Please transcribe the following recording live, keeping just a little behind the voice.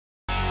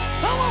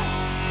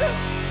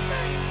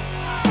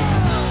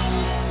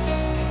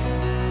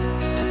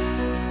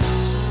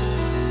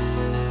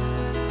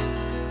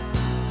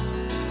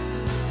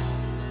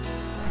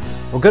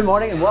Well, good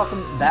morning and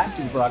welcome back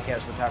to the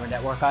Broadcast Retirement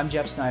Network. I'm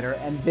Jeff Snyder,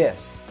 and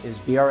this is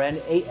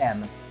BRN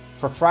AM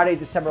for Friday,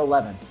 December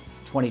 11th,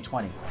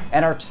 2020.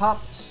 And our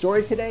top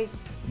story today,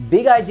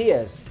 big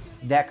ideas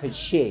that could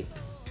shape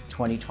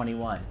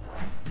 2021.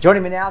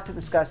 Joining me now to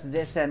discuss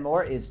this and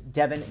more is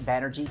Devin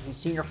Banerjee. He's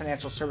Senior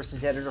Financial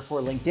Services Editor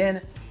for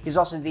LinkedIn. He's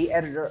also the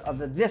editor of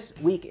the This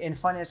Week in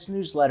Finance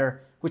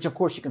newsletter, which of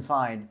course you can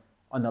find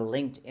on the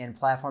LinkedIn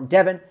platform.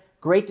 Devin,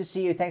 great to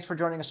see you. Thanks for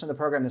joining us on the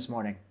program this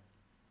morning.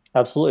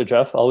 Absolutely,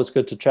 Jeff. Always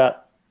good to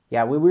chat.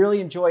 Yeah, we really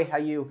enjoy how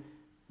you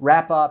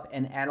wrap up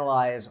and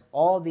analyze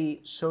all the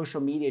social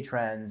media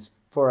trends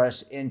for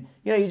us. And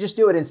you just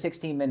do it in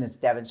 16 minutes,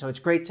 Devin. So it's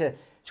great to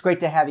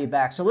have you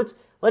back. So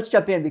let's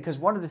jump in, because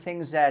one of the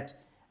things that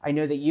I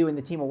know that you and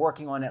the team are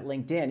working on at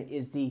LinkedIn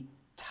is the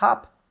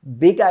top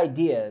big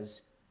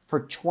ideas for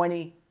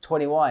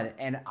 2021.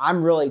 And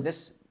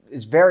this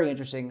is very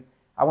interesting.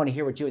 I want to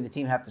hear what you and the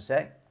team have to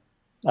say.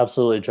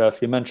 Absolutely,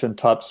 Jeff. You mentioned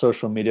top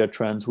social media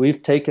trends.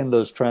 We've taken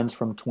those trends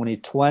from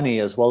 2020,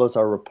 as well as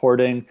our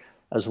reporting,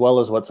 as well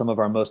as what some of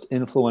our most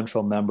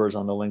influential members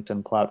on the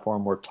LinkedIn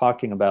platform were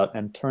talking about,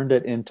 and turned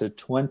it into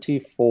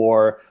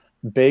 24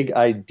 big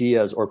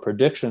ideas, or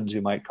predictions,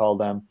 you might call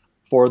them,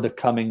 for the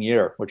coming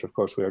year, which of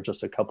course we are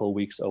just a couple of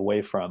weeks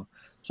away from.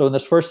 So in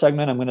this first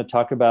segment, I'm going to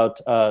talk about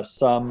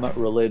some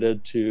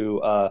related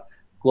to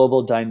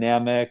global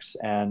dynamics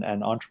and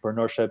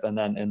entrepreneurship. And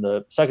then in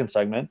the second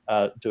segment,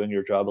 doing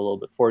your job a little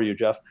bit for you,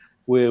 Jeff,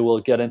 we will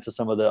get into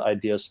some of the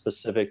ideas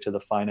specific to the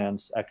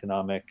finance,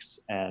 economics,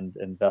 and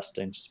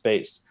investing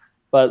space.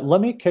 But let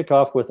me kick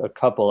off with a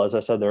couple. As I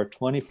said, there are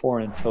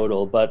 24 in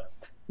total, but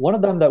one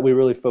of them that we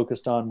really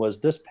focused on was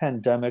this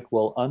pandemic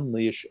will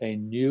unleash a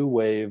new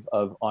wave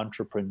of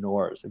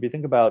entrepreneurs. If you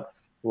think about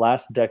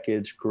last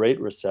decade's Great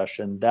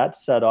Recession, that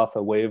set off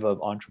a wave of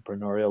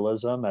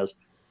entrepreneurialism as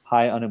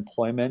high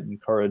unemployment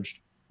encouraged,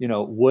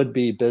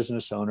 would-be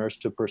business owners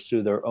to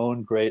pursue their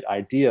own great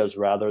ideas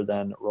rather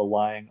than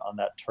relying on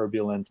that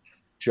turbulent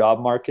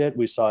job market.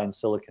 We saw in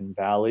Silicon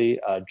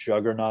Valley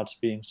juggernauts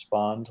being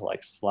spawned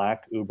like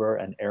Slack, Uber,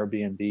 and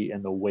Airbnb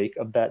in the wake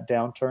of that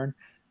downturn.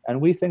 And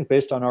we think,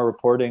 based on our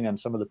reporting and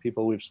some of the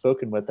people we've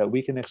spoken with, that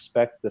we can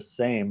expect the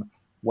same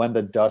when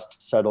the dust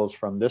settles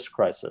from this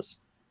crisis.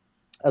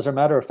 As a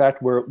matter of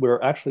fact,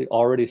 we're actually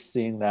already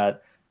seeing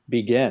that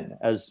begin,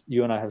 as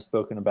you and I have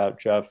spoken about,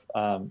 Jeff,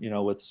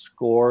 with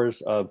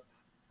scores of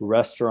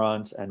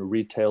restaurants and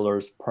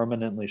retailers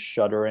permanently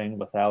shuttering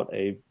without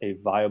a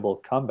viable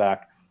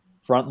comeback.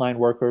 Frontline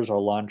workers are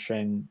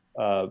launching,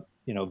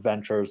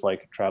 ventures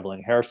like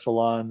traveling hair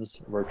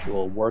salons,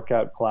 virtual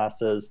workout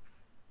classes.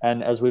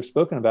 And as we've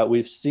spoken about,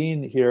 we've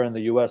seen here in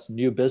the U.S.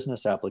 new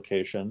business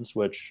applications,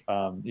 which,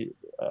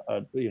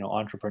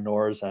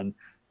 entrepreneurs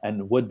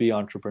and would-be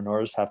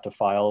entrepreneurs have to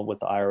file with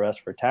the IRS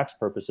for tax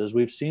purposes.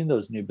 We've seen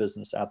those new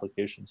business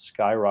applications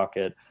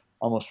skyrocket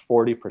almost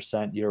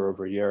 40% year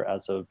over year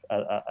as of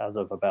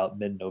about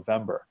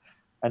mid-November.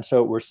 And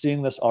so we're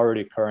seeing this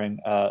already occurring.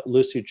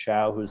 Lucy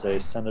Chow, who's a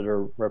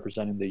senator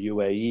representing the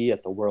UAE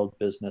at the World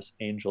Business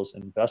Angels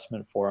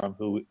Investment Forum,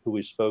 who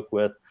we spoke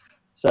with,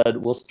 said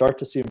we'll start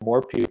to see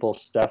more people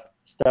step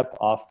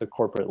off the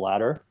corporate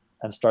ladder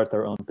and start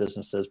their own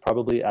businesses,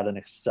 probably at an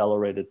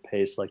accelerated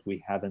pace like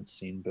we haven't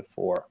seen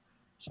before.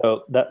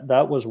 So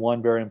that was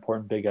one very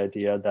important big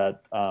idea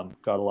that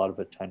got a lot of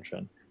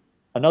attention.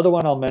 Another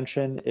one I'll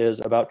mention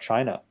is about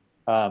China.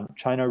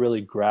 China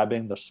really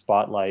grabbing the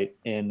spotlight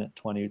in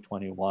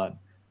 2021.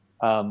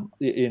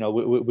 We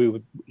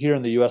here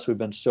in the US, we've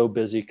been so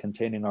busy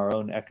containing our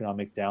own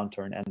economic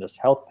downturn and this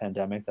health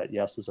pandemic that,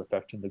 yes, is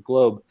affecting the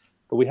globe,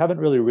 but we haven't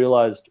really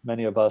realized,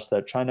 many of us,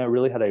 that China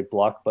really had a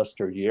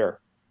blockbuster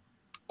year.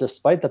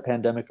 Despite the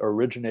pandemic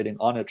originating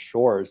on its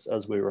shores,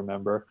 as we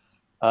remember,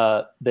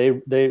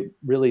 they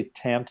really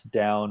tamped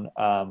down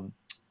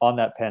on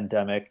that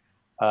pandemic,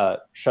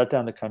 shut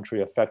down the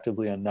country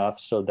effectively enough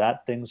so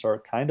that things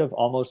are kind of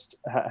almost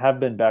have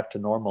been back to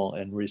normal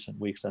in recent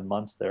weeks and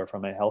months there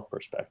from a health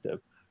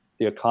perspective.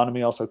 The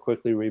economy also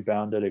quickly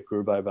rebounded. It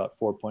grew by about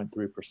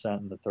 4.3%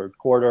 in the third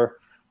quarter.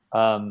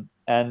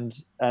 And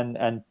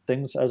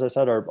things, as I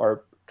said,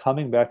 are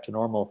coming back to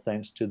normal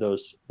thanks to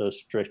those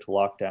strict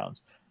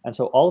lockdowns. And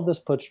so all of this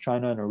puts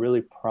China in a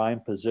really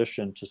prime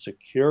position to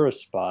secure a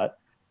spot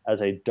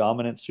as a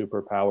dominant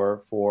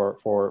superpower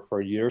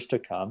for years to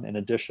come. In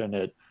addition,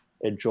 it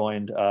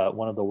joined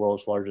one of the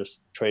world's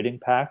largest trading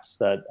pacts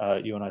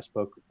that you and I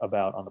spoke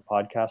about on the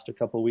podcast a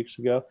couple of weeks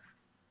ago.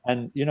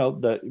 And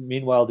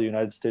meanwhile, the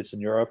United States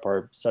and Europe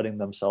are setting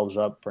themselves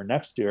up for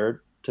next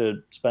year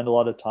to spend a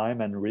lot of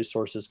time and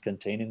resources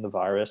containing the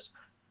virus,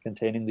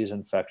 containing these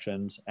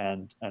infections,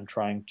 and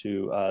trying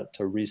to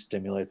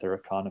re-stimulate their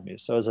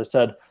economies. So as I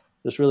said,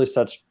 this really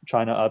sets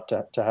China up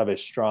to have a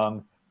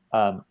strong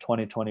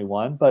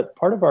 2021. But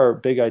part of our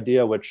big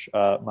idea, which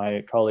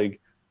my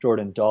colleague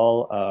Jordan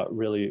Dahl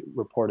really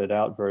reported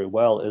out very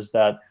well, is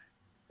that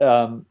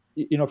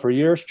for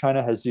years,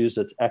 China has used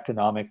its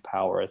economic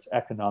power, its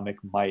economic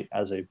might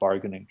as a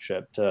bargaining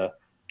chip to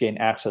gain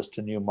access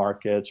to new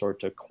markets or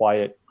to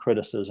quiet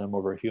criticism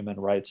over human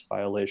rights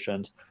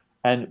violations.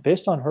 And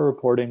based on her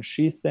reporting,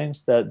 she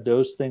thinks that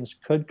those things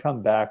could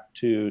come back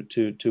to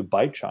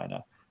bite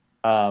China,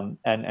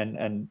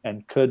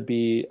 and could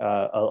be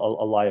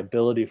a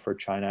liability for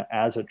China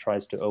as it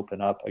tries to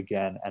open up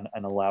again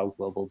and allow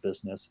global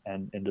business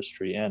and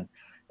industry in.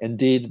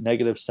 Indeed,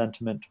 negative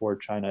sentiment toward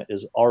China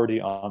is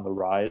already on the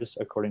rise,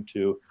 according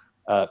to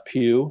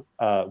Pew,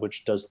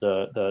 which does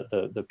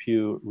the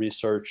Pew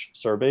Research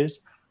surveys.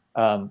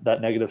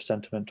 That negative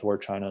sentiment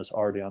toward China is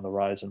already on the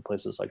rise in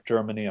places like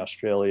Germany,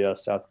 Australia,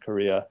 South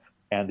Korea,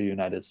 and the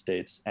United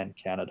States and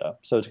Canada.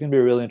 So it's going to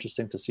be really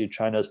interesting to see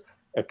China's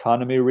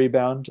economy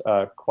rebound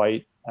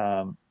quite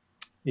in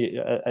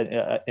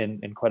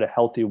quite a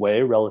healthy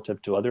way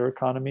relative to other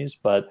economies,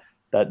 but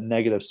that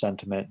negative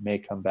sentiment may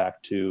come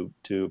back to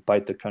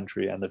bite the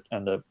country and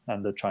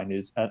the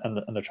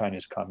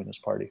Chinese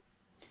Communist Party.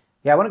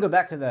 Yeah, I want to go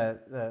back to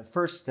the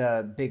first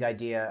big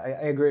idea.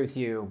 I agree with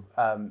you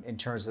in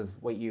terms of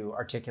what you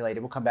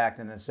articulated. We'll come back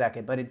in a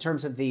second. But in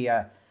terms of the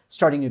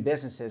starting new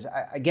businesses,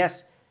 I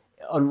guess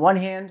on one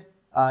hand,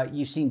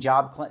 you've seen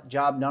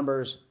job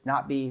numbers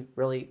not be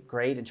really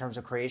great in terms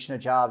of creation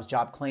of jobs,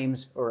 job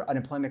claims or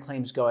unemployment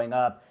claims going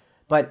up.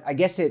 But I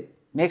guess it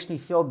makes me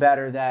feel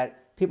better that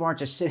people aren't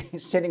just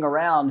sitting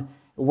around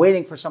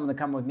waiting for someone to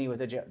come with me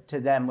with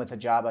a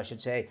job, I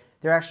should say.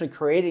 They're actually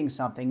creating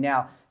something.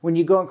 Now, when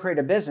you go and create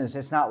a business,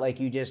 it's not like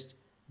you just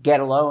get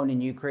a loan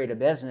and you create a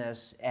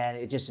business and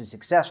it just is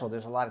successful.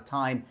 There's a lot of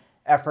time,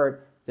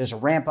 effort. There's a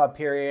ramp up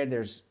period.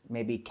 There's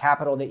maybe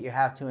capital that you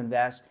have to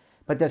invest.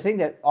 But the thing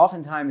that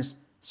oftentimes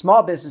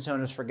small business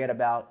owners forget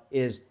about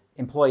is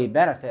employee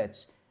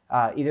benefits,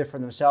 either for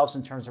themselves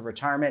in terms of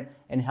retirement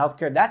and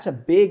healthcare. That's a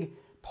big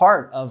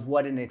part of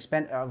what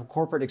of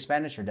corporate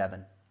expenditure,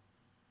 Devin.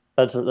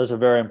 That's a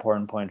very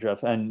important point,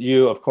 Jeff. And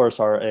you, of course,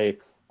 are a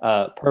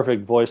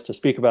perfect voice to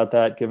speak about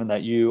that, given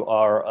that you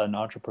are an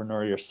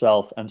entrepreneur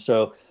yourself. And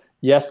so,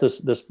 yes,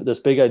 this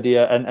big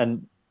idea,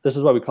 and this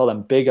is why we call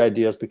them big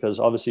ideas, because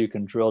obviously you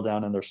can drill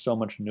down and there's so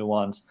much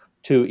nuance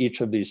to each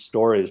of these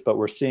stories. But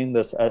we're seeing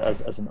this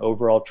as an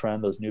overall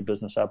trend. Those new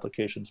business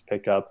applications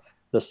pick up,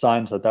 the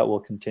signs that will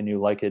continue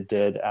like it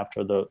did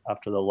after the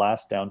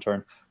last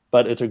downturn.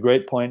 But it's a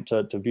great point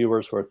to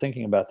viewers who are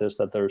thinking about this,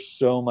 that there's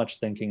so much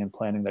thinking and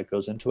planning that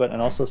goes into it.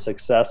 And also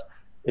success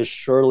is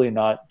surely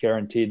not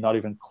guaranteed, not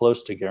even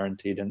close to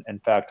guaranteed. And in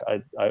fact,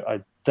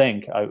 I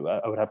think I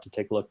would have to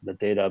take a look at the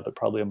data, but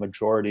probably a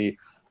majority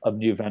of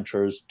new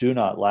ventures do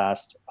not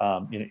last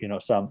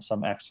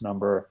some X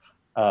number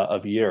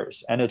of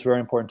years. And it's very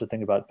important to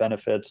think about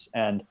benefits.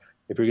 And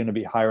if you're going to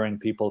be hiring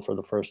people for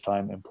the first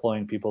time,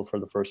 employing people for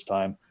the first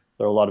time,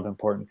 there are a lot of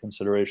important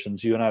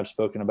considerations. You and I have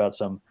spoken about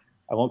some,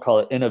 I won't call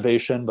it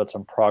innovation, but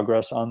some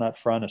progress on that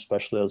front,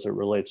 especially as it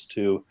relates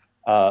to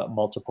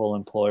multiple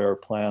employer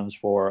plans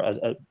for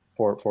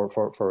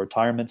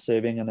retirement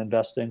saving and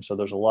investing. So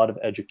there's a lot of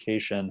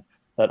education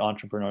that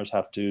entrepreneurs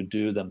have to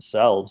do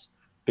themselves,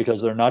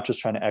 because they're not just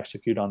trying to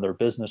execute on their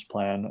business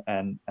plan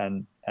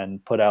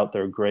and put out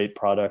their great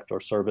product or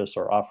service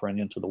or offering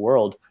into the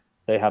world.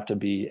 They have to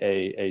be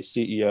a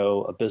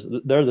CEO, a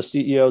business. They're the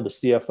CEO, the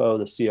CFO,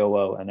 the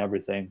COO, and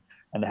everything,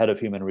 and the head of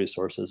human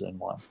resources in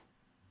one.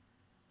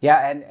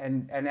 Yeah,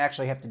 and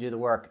actually have to do the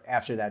work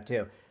after that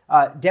too.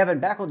 Devin,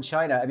 back on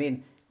China, I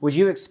mean, would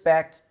you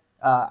expect,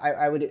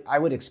 I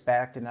would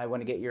expect, and I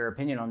want to get your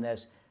opinion on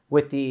this,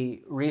 with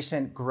the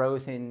recent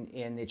growth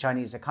in the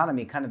Chinese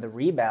economy, kind of the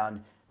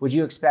rebound, would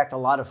you expect a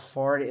lot of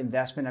foreign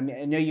investment? I mean,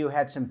 I know you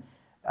had some,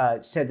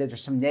 said that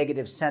there's some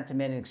negative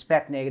sentiment and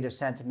expect negative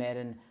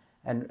sentiment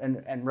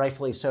and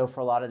rightfully so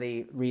for a lot of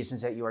the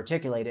reasons that you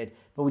articulated,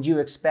 but would you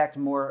expect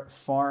more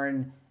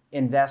foreign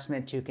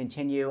investment to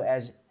continue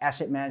as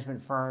asset management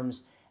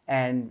firms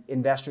and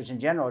investors in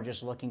general are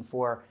just looking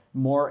for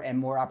more and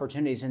more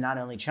opportunities in not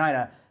only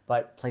China,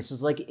 but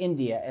places like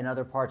India and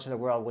other parts of the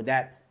world? Would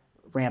that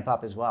ramp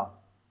up as well?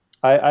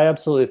 I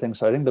absolutely think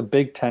so. I think the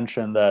big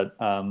tension that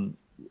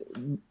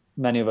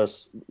many of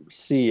us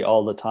see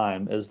all the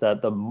time is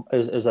that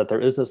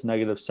there is this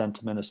negative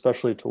sentiment,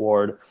 especially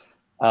toward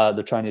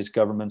the Chinese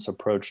government's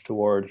approach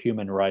toward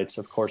human rights,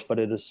 of course, but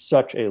it is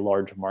such a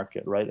large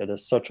market, right? It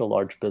is such a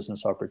large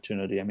business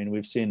opportunity. I mean,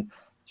 we've seen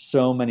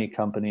so many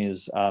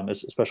companies,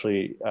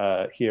 especially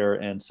here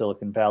in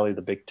Silicon Valley,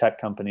 the big tech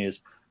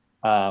companies,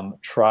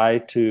 try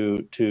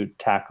to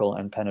tackle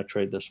and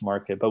penetrate this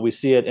market. But we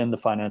see it in the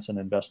finance and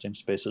investing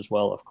space as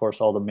well. Of course,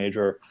 all the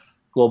major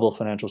global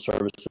financial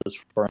services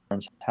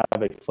firms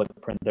have a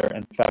footprint there.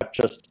 In fact,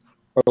 just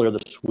earlier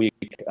this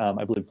week,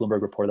 I believe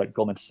Bloomberg reported that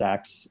Goldman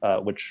Sachs,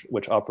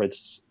 which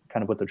operates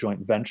kind of with a joint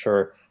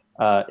venture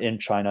in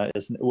China,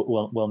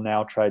 will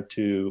now try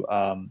to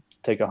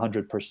take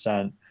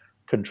 100%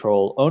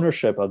 control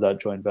ownership of that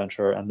joint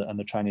venture, and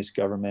the Chinese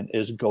government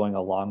is going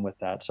along with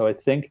that. So I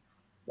think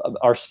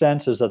our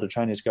sense is that the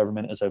Chinese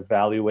government is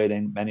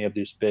evaluating many of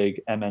these big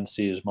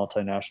MNCs,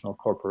 multinational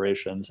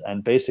corporations,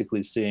 and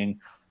basically seeing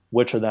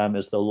which of them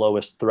is the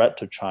lowest threat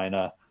to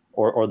China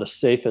or the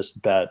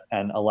safest bet,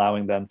 and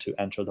allowing them to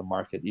enter the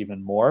market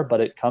even more. But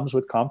it comes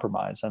with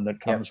compromise, and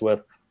it comes with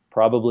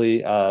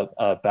probably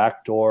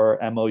backdoor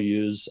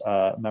MOUs,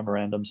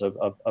 memorandums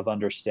of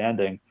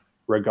understanding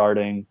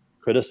regarding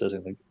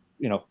criticizing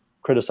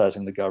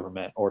the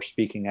government or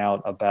speaking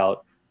out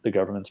about the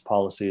government's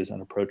policies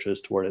and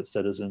approaches toward its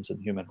citizens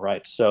and human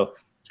rights. So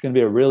it's going to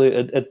be a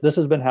really, this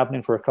has been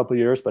happening for a couple of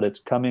years, but it's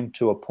coming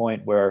to a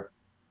point where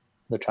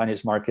the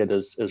Chinese market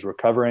is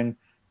recovering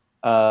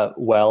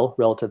well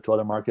relative to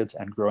other markets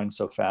and growing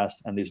so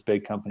fast. And these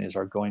big companies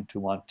are going to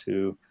want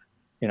to,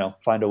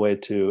 find a way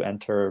to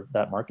enter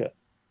that market.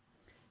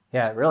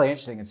 Yeah, really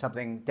interesting. It's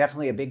something,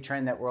 definitely a big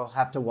trend that we'll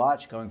have to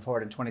watch going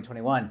forward in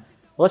 2021. Well,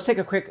 let's take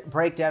a quick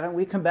break, Devin. When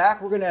we come back,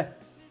 we're going to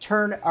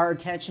turn our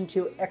attention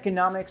to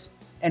economics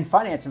and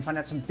finance and find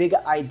out some big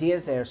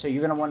ideas there. So you're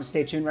going to want to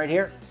stay tuned right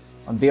here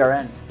on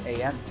BRN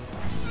AM.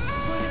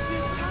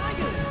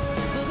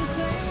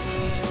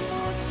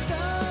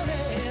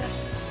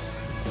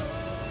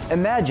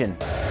 Imagine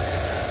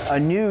a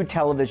new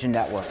television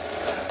network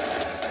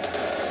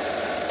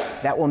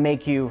that will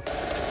make you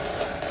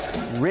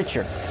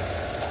richer,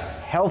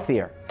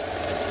 healthier,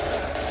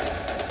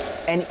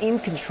 and in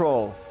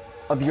control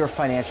of your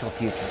financial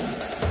future.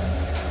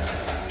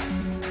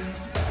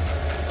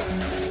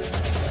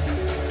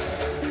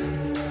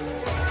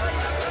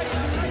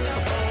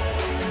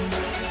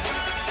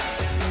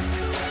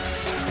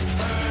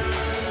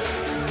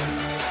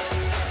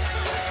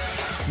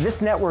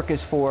 This network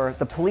is for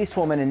the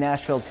policewoman in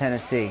Nashville,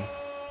 Tennessee,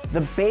 the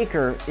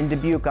baker in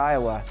Dubuque,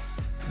 Iowa,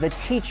 the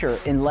teacher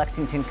in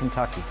Lexington,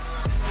 Kentucky.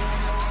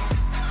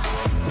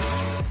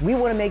 We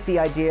want to make the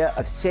idea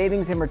of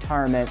savings and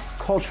retirement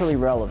culturally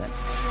relevant.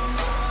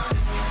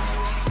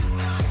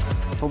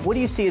 But what do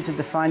you see as a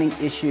defining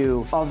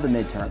issue of the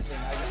midterms,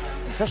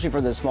 especially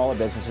for the smaller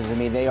businesses? I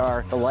mean, they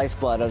are the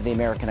lifeblood of the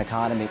American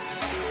economy.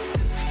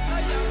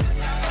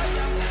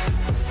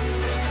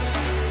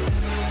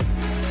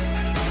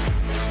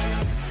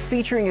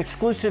 Featuring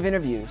exclusive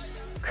interviews,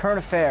 current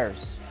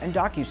affairs, and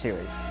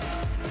docuseries.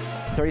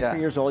 33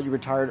 years old, you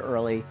retired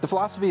early. The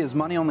philosophy is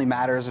money only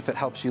matters if it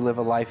helps you live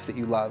a life that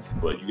you love.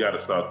 But you got to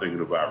start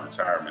thinking about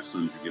retirement as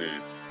soon as you get in.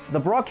 The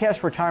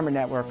Broadcast Retirement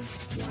Network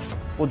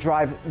will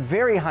drive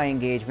very high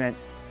engagement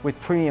with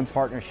premium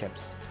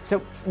partnerships.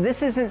 So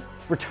this isn't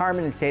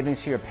retirement and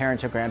savings for your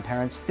parents or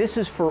grandparents. This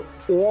is for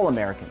all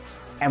Americans.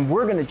 And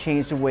we're going to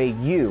change the way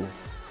you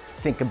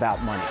think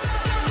about money.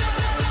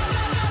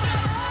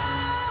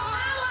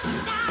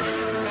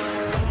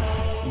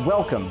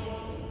 Welcome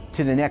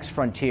to the next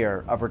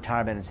frontier of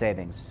retirement and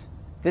savings.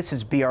 This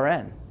is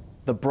BRN,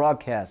 the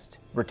Broadcast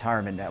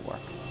Retirement Network.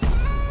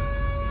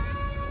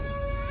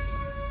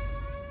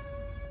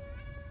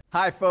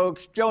 Hi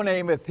folks, Joe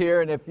Namath here,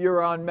 and if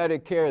you're on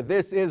Medicare,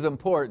 this is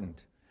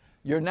important.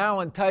 You're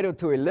now entitled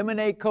to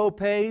eliminate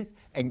co-pays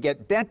and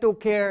get dental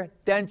care,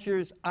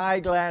 dentures,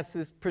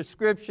 eyeglasses,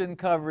 prescription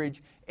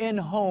coverage,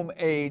 in-home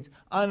aids,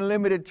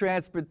 unlimited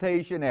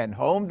transportation, and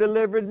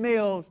home-delivered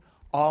meals,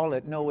 all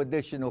at no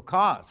additional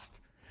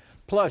cost.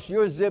 Plus,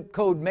 your zip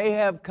code may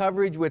have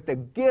coverage with the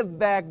Give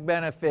Back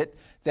benefit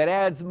that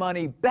adds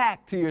money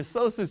back to your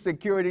Social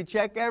Security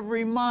check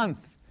every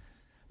month.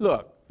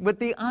 Look, with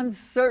the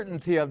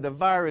uncertainty of the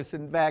virus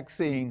and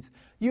vaccines,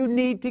 you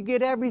need to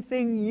get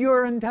everything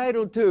you're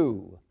entitled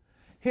to.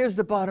 Here's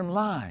the bottom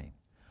line.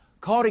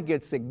 Call to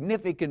get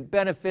significant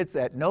benefits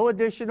at no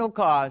additional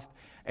cost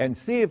and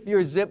see if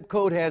your zip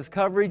code has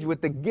coverage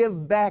with the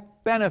Give Back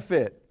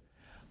benefit.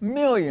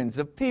 Millions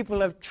of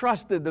people have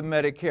trusted the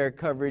Medicare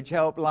Coverage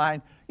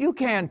Helpline. You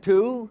can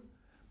too.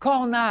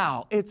 Call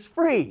now. It's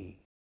free.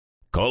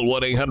 Call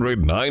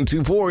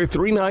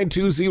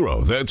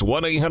 1-800-924-3920. That's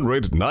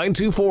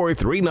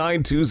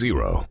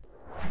 1-800-924-3920.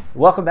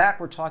 Welcome back.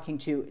 We're talking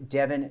to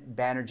Devin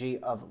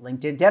Banerjee of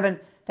LinkedIn. Devin,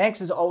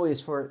 thanks as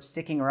always for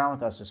sticking around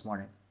with us this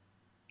morning.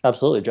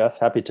 Absolutely, Jeff.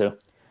 Happy to.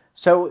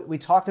 So we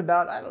talked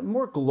about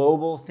more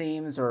global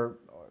themes, or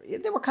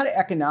they were kind of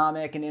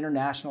economic and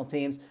international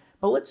themes.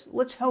 But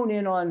let's hone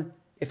in on,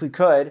 if we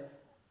could,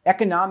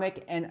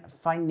 economic and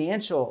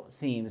financial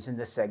themes in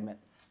this segment.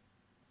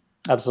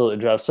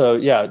 Absolutely, Jeff. So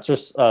yeah,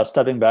 just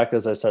stepping back,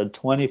 as I said,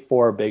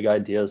 24 big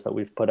ideas that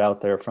we've put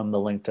out there from the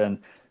LinkedIn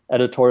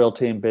editorial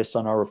team based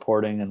on our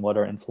reporting and what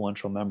our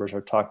influential members are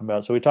talking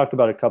about. So we talked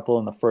about a couple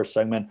in the first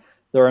segment.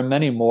 There are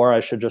many more I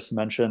should just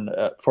mention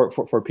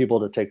for people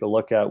to take a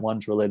look at.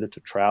 One's related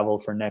to travel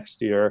for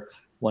next year.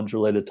 One's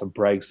related to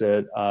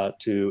Brexit,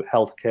 to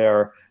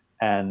healthcare,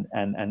 and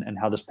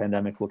how this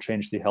pandemic will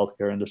change the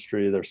healthcare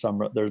industry. There's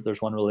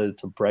one related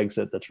to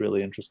Brexit that's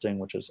really interesting,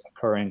 which is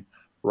occurring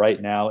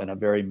right now in a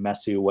very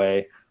messy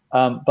way.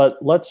 But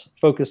let's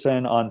focus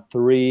in on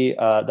three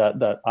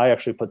that I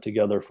actually put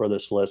together for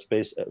this list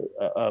based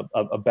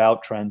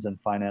about trends in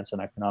finance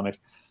and economics.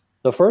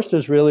 The first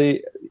is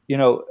really,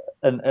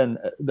 and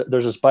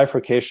there's this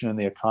bifurcation in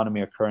the economy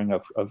occurring,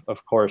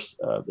 of course,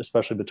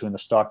 especially between the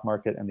stock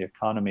market and the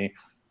economy.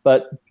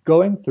 But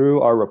going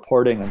through our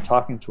reporting and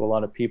talking to a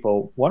lot of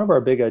people, one of our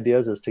big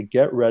ideas is to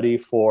get ready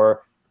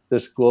for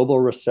this global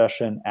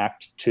recession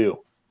Act 2.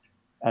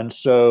 And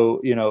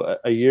so,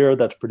 a year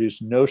that's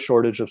produced no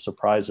shortage of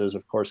surprises,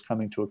 of course,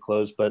 coming to a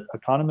close, but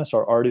economists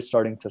are already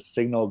starting to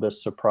signal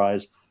this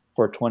surprise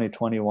for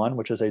 2021,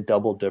 which is a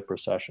double dip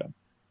recession.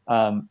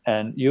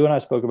 And you and I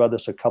spoke about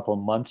this a couple of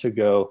months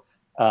ago,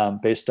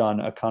 based on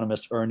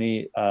economist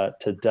Ernie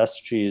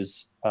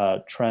Tedeschi's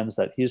trends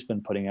that he's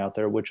been putting out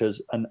there, which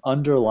is an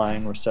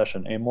underlying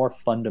recession, a more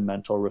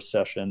fundamental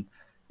recession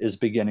is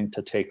beginning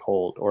to take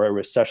hold, or a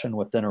recession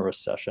within a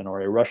recession,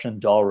 or a Russian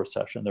doll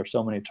recession. There's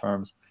so many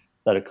terms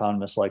that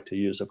economists like to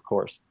use, of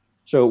course.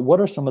 So what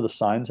are some of the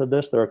signs of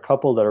this? There are a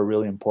couple that are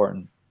really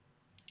important.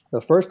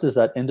 The first is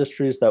that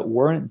industries that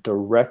weren't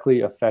directly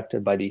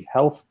affected by the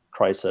health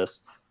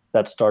crisis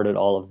that started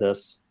all of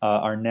this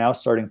are now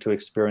starting to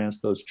experience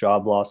those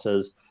job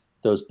losses,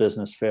 those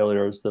business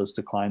failures, those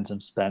declines in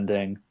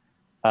spending.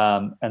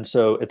 And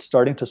so it's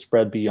starting to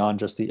spread beyond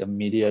just the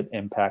immediate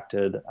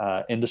impacted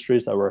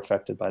industries that were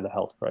affected by the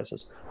health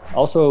crisis.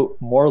 Also,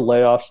 more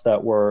layoffs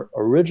that were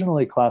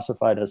originally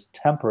classified as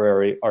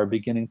temporary are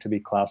beginning to be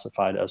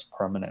classified as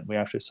permanent. We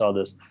actually saw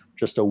this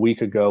just a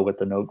week ago with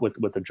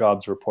the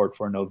jobs report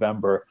for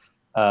November.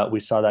 We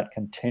saw that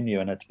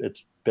continue, and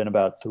it's been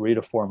about 3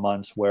 to 4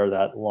 months where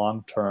that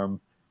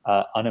long-term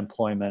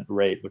unemployment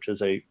rate, which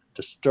is a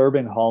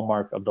disturbing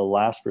hallmark of the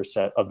last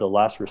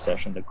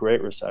recession, the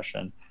Great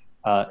Recession,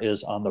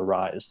 is on the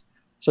rise.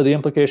 So the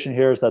implication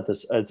here is that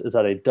this is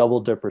that a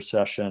double dip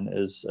recession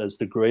is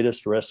the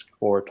greatest risk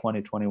for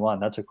 2021.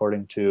 That's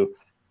according to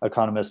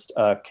economist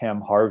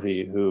Cam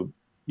Harvey, who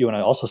you and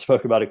I also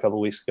spoke about a couple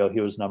of weeks ago. He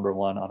was number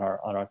one on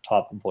our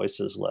top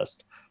voices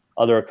list.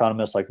 Other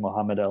economists like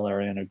Mohammed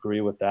El-Arian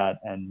agree with that,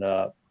 and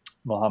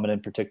Mohammed in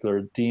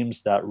particular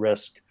deems that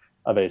risk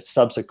of a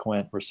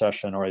subsequent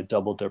recession or a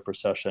double dip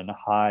recession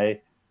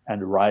high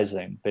and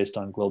rising based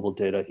on global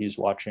data he's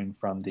watching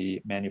from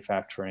the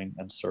manufacturing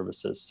and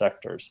services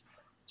sectors.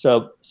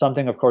 So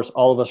something, of course,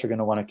 all of us are going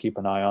to want to keep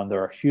an eye on.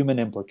 There are human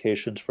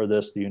implications for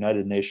this. The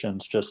United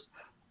Nations just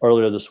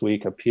earlier this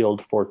week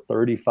appealed for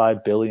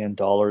 $35 billion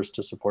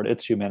to support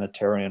its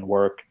humanitarian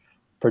work,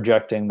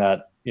 projecting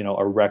that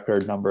a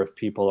record number of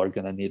people are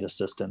going to need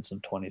assistance in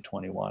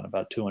 2021.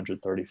 About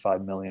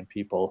 235 million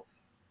people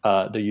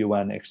the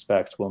UN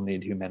expects will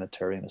need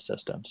humanitarian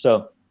assistance.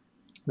 So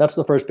that's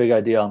the first big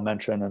idea I'll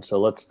mention. And so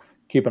let's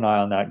keep an eye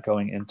on that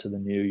going into the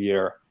new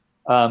year.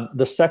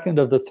 The second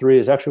of the three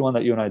is actually one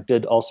that you and I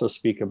did also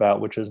speak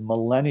about, which is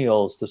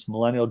millennials, this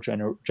millennial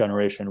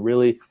generation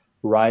really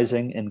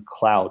rising in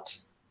clout,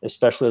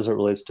 especially as it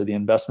relates to the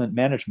investment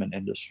management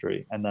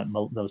industry. And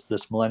that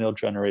this millennial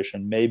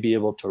generation may be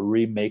able to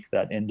remake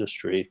that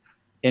industry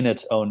in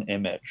its own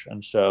image.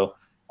 And so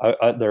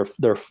there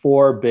are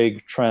 4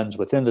 big trends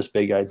within this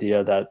big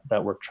idea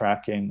that we're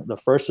tracking. The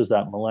first is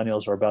that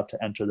millennials are about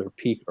to enter their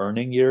peak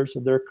earning years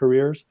of their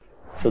careers.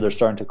 So they're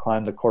starting to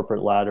climb the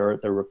corporate ladder.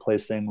 They're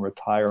replacing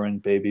retiring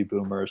baby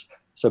boomers.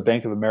 So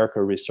Bank of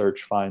America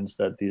research finds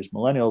that these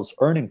millennials'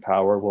 earning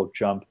power will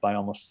jump by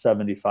almost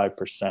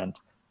 75%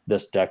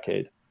 this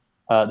decade.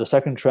 The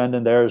second trend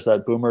in there is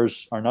that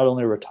boomers are not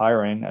only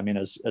retiring, I mean,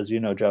 as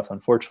you know, Jeff,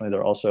 unfortunately,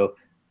 they're also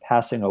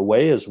passing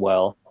away as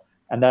well.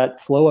 And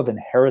that flow of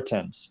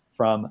inheritance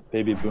from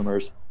baby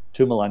boomers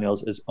to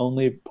millennials is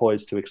only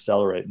poised to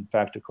accelerate. In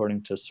fact,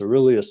 according to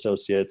Cerulli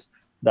Associates,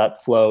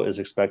 that flow is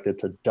expected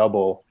to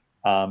double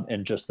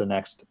in just the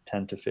next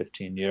 10 to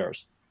 15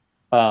 years.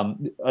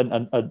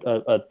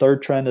 A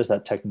third trend is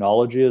that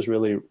technology is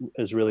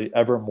really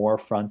ever more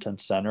front and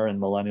center in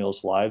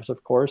millennials' lives,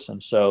 of course.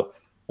 And so,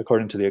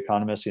 according to The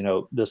Economist,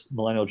 this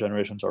millennial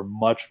generations are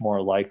much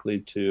more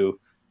likely to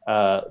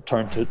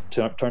turn to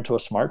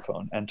a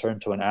smartphone and turn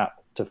to an app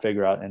to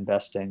figure out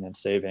investing and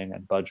saving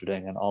and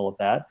budgeting and all of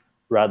that,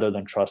 rather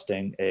than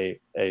trusting a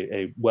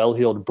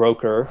well-heeled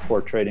broker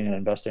for trading and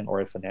investing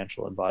or a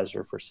financial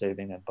advisor for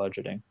saving and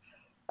budgeting.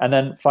 And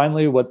then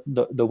finally, what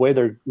the way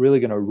they're really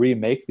going to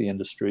remake the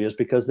industry is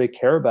because they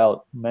care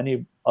about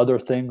many other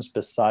things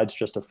besides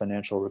just a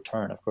financial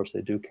return. Of course,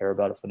 they do care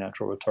about a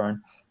financial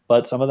return,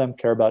 but some of them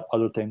care about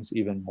other things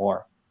even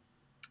more.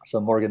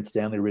 So Morgan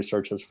Stanley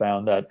research has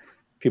found that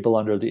people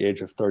under the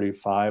age of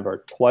 35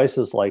 are twice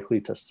as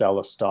likely to sell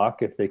a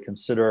stock if they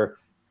consider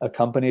a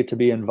company to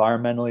be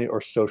environmentally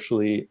or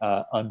socially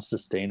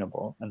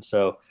unsustainable. And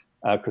so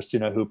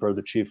Christina Hooper,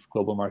 the chief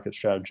global market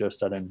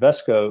strategist at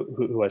Invesco,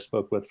 who I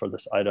spoke with for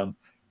this item,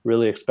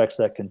 really expects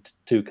that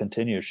to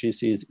continue. She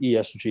sees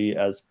ESG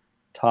as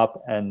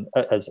top and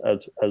as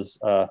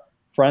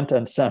front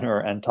and center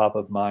and top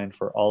of mind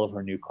for all of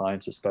her new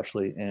clients,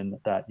 especially in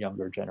that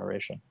younger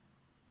generation.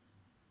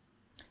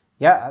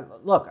 Yeah,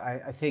 look,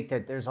 I think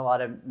that there's a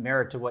lot of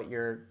merit to what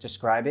you're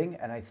describing.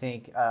 And I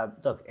think,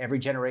 look, every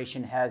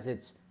generation has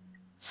its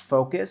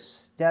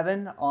focus,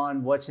 Devin,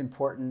 on what's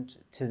important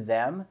to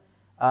them.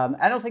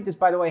 I don't think this,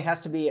 by the way, has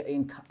to be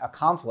a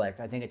conflict.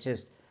 I think it's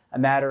just a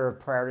matter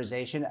of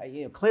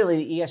prioritization.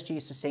 Clearly, the ESG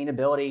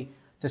sustainability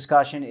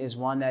discussion is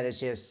one that is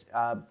just,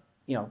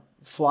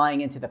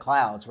 flying into the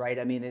clouds, right?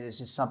 I mean, it is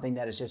just something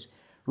that is just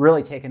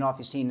really taken off.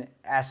 You've seen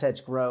assets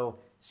grow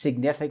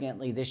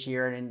significantly this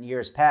year and in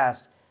years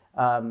past.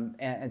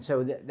 And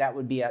so that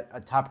would be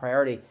a top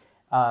priority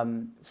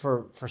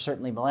for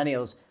certainly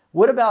millennials.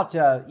 What about,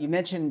 you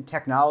mentioned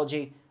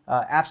technology,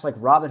 apps like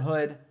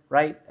Robinhood,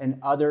 right? And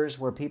others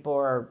where people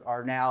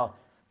are now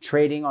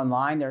trading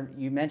online.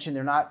 You mentioned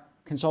they're not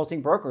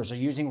consulting brokers. They're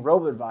using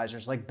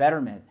robo-advisors like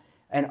Betterment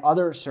and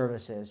other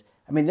services.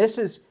 I mean, this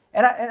is,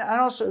 and I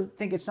also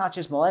think it's not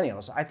just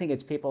millennials. I think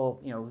it's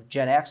people,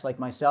 Gen X like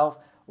myself,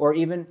 or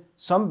even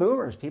some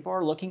boomers. People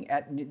are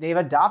they've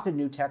adopted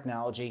new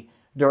technology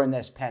during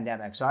this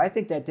pandemic. So I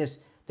think that this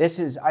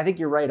is, I think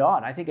you're right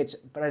on. I think it's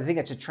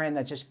a trend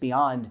that's just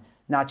beyond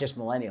not just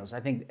millennials. I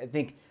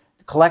think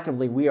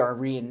collectively we are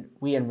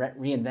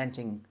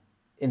reinventing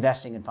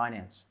investing in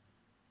finance.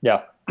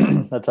 Yeah,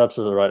 that's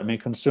absolutely right. I mean,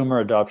 consumer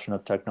adoption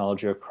of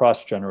technology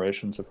across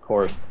generations, of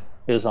course,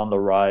 is on the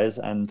rise.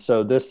 And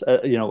so this, I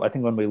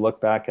think when we look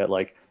back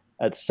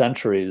at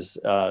centuries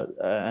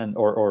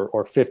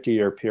or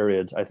 50-year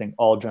periods, I think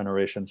all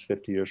generations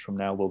 50 years from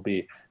now will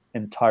be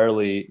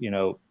entirely,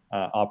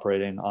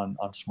 operating on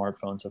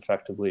smartphones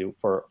effectively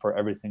for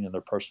everything in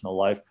their personal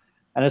life.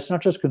 And it's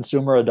not just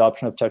consumer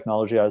adoption of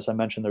technology. As I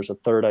mentioned, there's a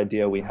third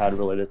idea we had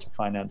related to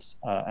finance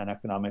and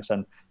economics,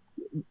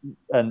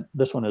 and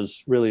this one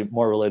is really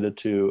more related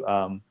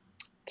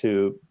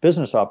to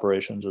business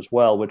operations as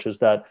well, which is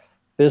that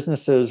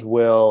businesses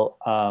will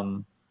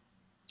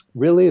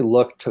really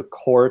look to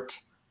court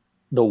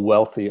the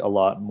wealthy a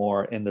lot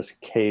more in this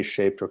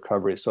K-shaped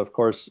recovery. So of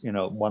course,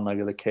 one leg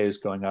of the K is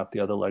going up, the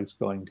other leg's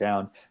going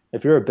down.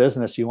 If you're a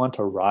business, you want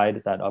to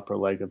ride that upper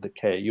leg of the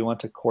K. You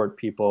want to court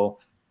people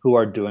who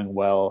are doing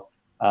well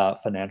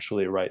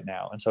financially right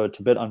now. And so it's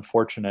a bit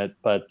unfortunate,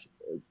 but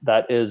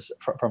that is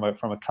from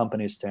a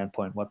company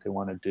standpoint what they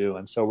want to do.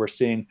 And so we're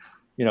seeing,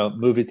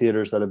 movie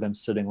theaters that have been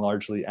sitting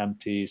largely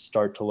empty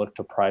start to look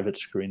to private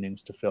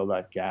screenings to fill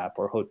that gap,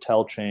 or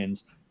hotel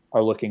chains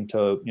are looking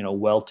to,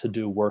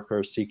 well-to-do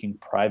workers seeking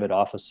private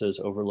offices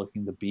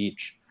overlooking the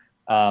beach.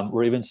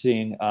 We're even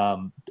seeing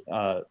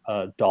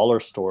dollar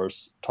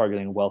stores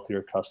targeting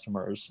wealthier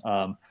customers.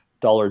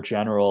 Dollar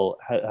General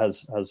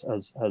has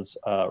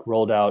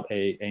rolled out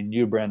a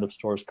new brand of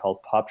stores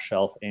called Pop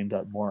Shelf aimed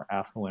at more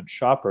affluent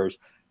shoppers.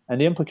 And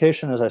the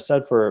implication, as I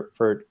said,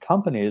 for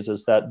companies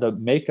is that the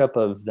makeup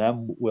of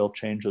them will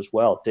change as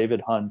well.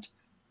 David Hunt,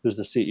 who's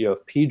the CEO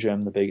of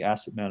PGIM, the big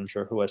asset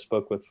manager who I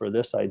spoke with for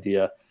this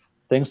idea,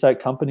 thinks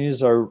that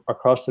companies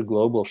across the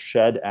globe will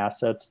shed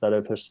assets that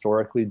have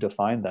historically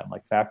defined them,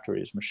 like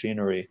factories,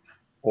 machinery,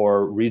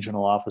 or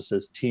regional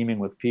offices teeming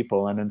with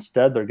people. And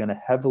instead, they're going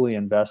to heavily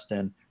invest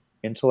in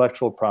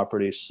intellectual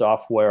property,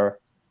 software,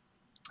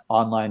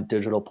 online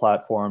digital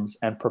platforms,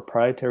 and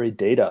proprietary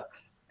data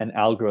and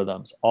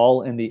algorithms,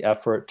 all in the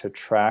effort to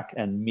track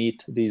and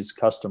meet these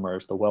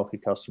customers, the wealthy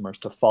customers,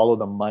 to follow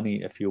the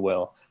money, if you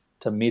will,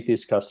 to meet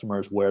these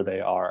customers where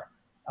they are.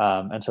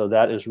 And so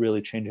that is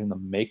really changing the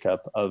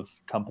makeup of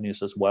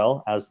companies as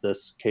well as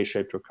this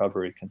K-shaped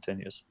recovery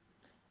continues.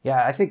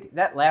 Yeah, I think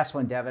that last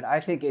one, Devin, I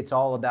think it's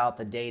all about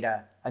the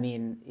data. I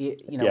mean,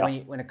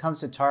 when it comes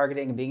to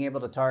targeting and being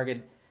able to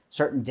target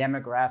certain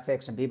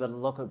demographics and be able to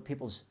look at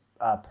people's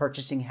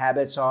purchasing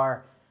habits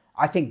are,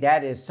 I think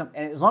that is and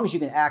as long as you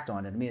can act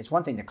on it. I mean, it's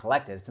one thing to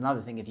collect it. It's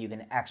another thing if you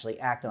can actually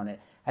act on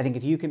it. I think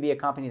if you can be a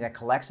company that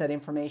collects that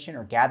information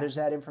or gathers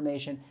that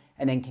information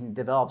and then can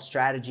develop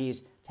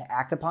strategies to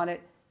act upon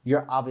it,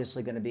 you're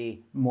obviously going to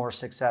be more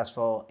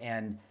successful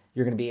and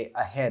you're going to be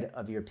ahead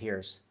of your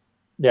peers.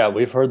 Yeah,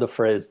 we've heard the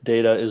phrase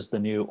 "data is the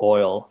new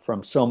oil"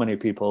 from so many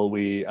people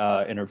we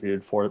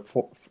interviewed for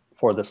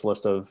this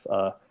list of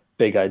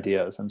big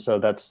ideas, and so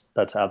that's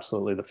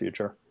absolutely the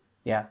future.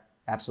 Yeah,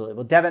 absolutely.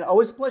 Well, Devin,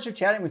 always a pleasure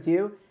chatting with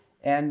you,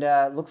 and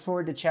look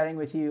forward to chatting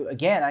with you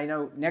again. I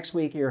know next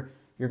week you're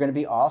going to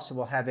be off, so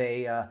we'll have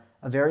a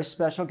very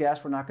special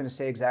guest. We're not going to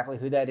say exactly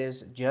who that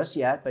is just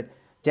yet, but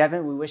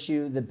Devin, we wish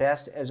you the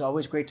best. As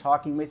always, great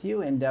talking with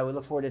you, and we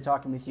look forward to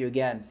talking with you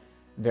again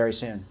very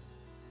soon.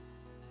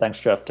 Thanks,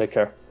 Jeff. Take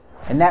care.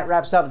 And that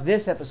wraps up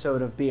this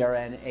episode of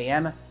BRN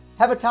AM.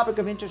 Have a topic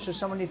of interest or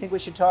someone you think we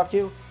should talk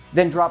to?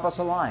 Then drop us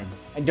a line.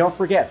 And don't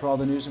forget, for all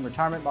the news in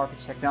retirement,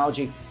 markets,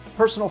 technology,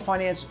 personal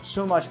finance,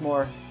 so much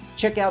more,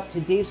 check out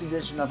today's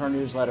edition of our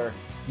newsletter,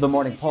 The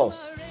Morning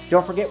Pulse.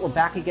 Don't forget, we're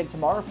back again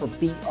tomorrow for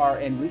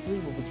BRN Weekly.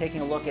 We'll be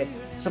taking a look at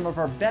some of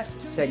our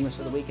best segments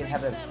for the week and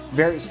have a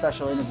very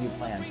special interview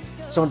planned.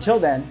 So until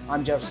then,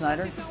 I'm Jeff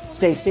Snyder.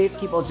 Stay safe,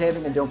 keep on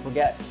saving, and don't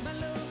forget,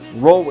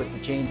 roll with the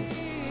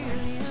changes.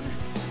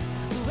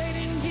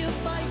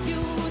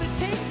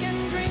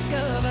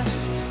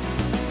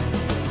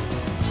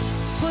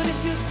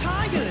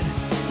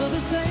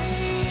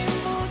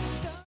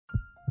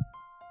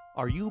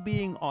 Are you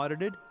being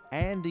audited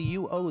and do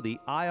you owe the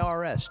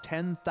IRS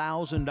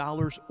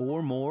 $10,000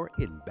 or more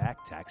in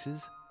back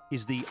taxes?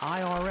 Is the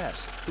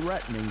IRS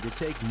threatening to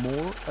take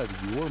more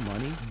of your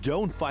money?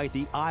 Don't fight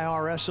the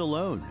IRS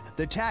alone.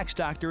 The Tax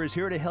Doctor is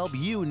here to help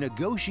you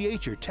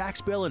negotiate your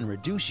tax bill and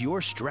reduce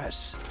your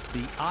stress.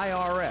 The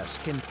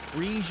IRS can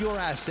freeze your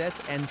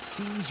assets and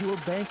seize your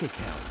bank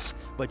accounts,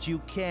 but you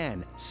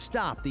can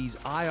stop these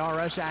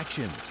IRS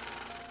actions.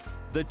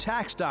 The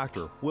Tax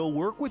Doctor will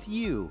work with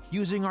you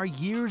using our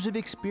years of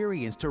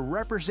experience to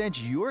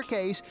represent your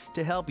case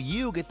to help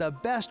you get the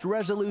best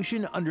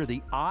resolution under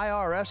the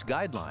IRS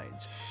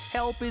guidelines.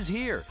 Help is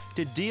here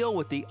to deal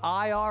with the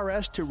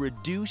IRS to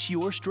reduce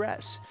your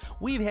stress.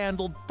 We've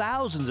handled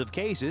thousands of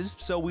cases,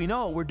 so we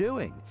know what we're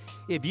doing.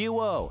 If you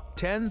owe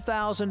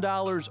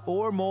 $10,000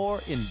 or more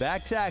in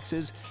back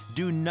taxes,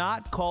 do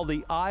not call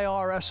the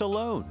IRS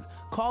alone.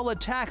 Call a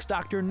Tax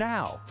Doctor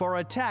now for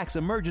a tax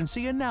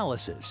emergency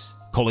analysis.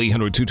 Call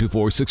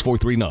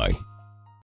 800-224-6439.